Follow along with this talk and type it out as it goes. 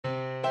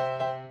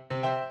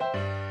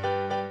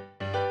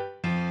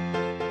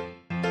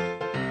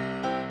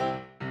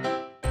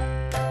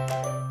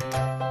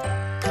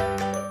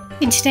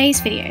In today's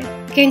video,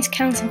 we're going to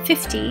count in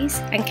 50s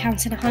and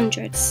count in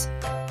 100s.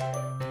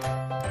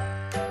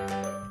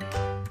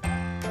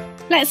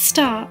 Let's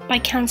start by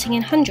counting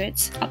in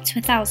hundreds up to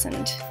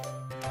 1,000.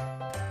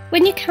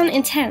 When you count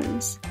in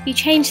tens, you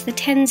change the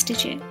tens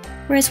digit,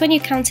 whereas when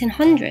you count in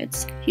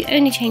hundreds, you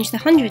only change the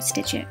hundreds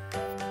digit.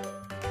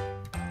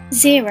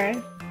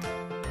 0,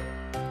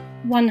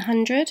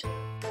 100,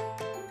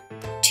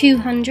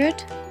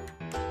 200,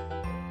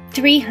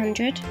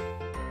 300,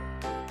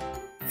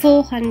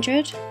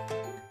 400,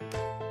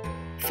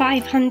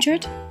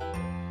 500,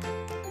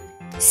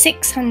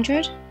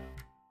 600,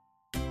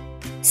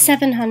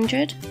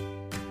 700,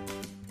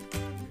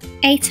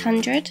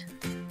 800,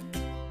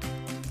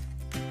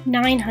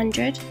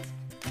 900,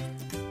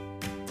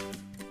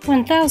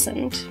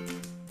 1000.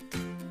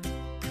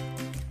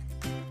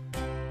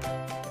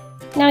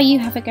 Now you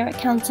have a go at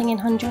counting in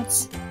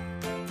hundreds.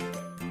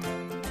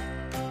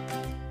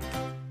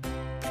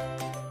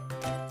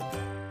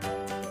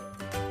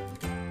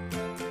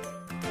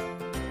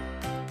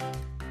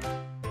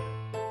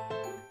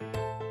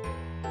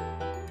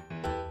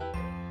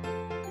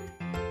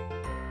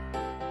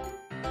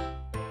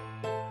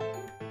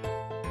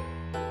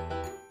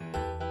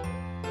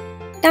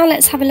 Now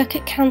let's have a look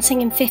at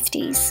counting in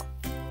 50s.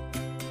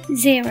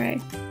 0,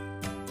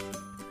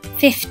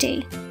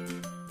 50,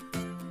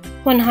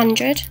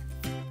 100,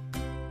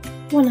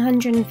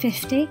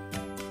 150,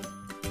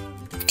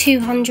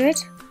 200,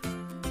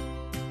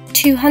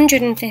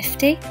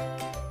 250,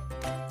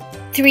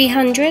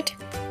 300,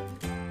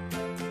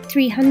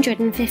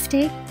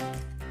 350,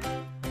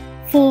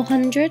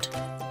 400,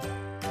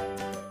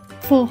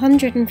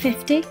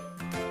 450,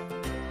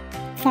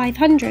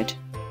 500.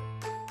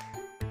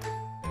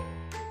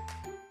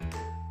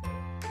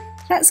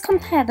 Let's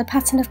compare the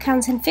pattern of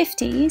counting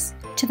 50s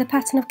to the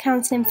pattern of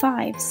counting in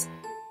 5s.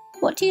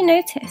 What do you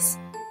notice?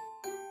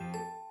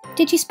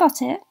 Did you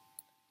spot it?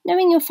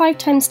 Knowing your 5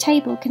 times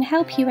table can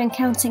help you when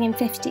counting in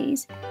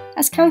 50s,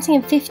 as counting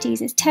in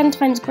 50s is 10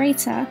 times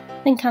greater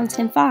than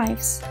counting in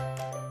 5s.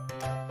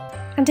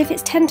 And if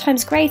it's 10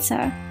 times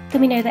greater, then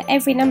we know that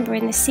every number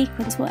in this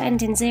sequence will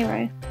end in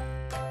 0.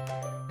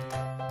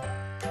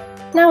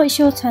 Now it's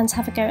your turn to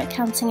have a go at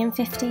counting in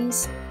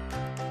 50s.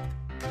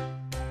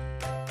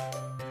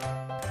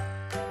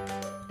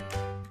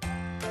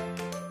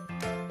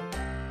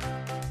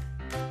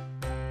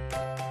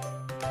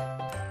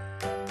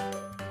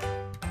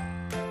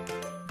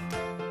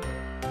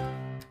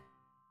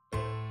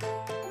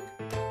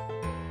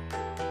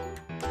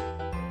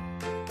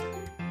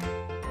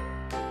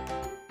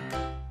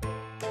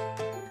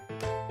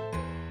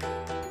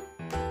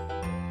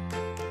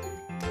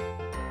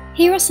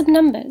 Here are some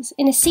numbers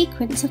in a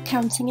sequence of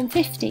counting in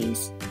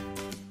 50s.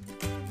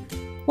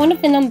 One of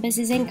the numbers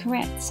is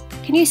incorrect.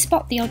 Can you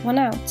spot the odd one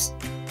out?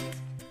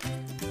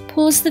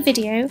 Pause the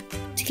video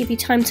to give you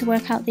time to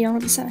work out the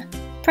answer.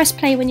 Press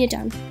play when you're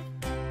done.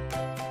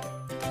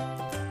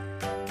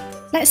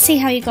 Let's see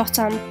how you got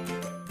on.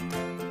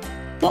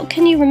 What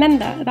can you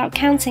remember about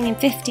counting in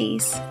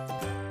 50s?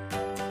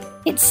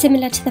 It's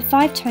similar to the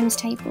 5 times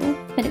table,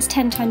 but it's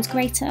 10 times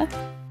greater.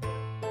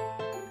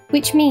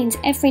 Which means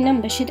every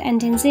number should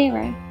end in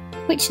 0.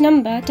 Which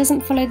number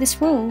doesn't follow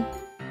this rule?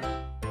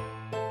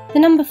 The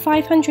number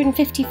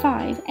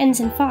 555 ends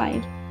in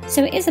 5,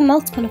 so it is a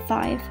multiple of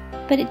 5,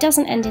 but it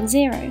doesn't end in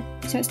 0,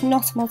 so it's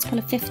not a multiple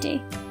of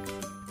 50.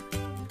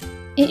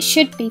 It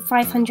should be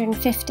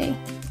 550.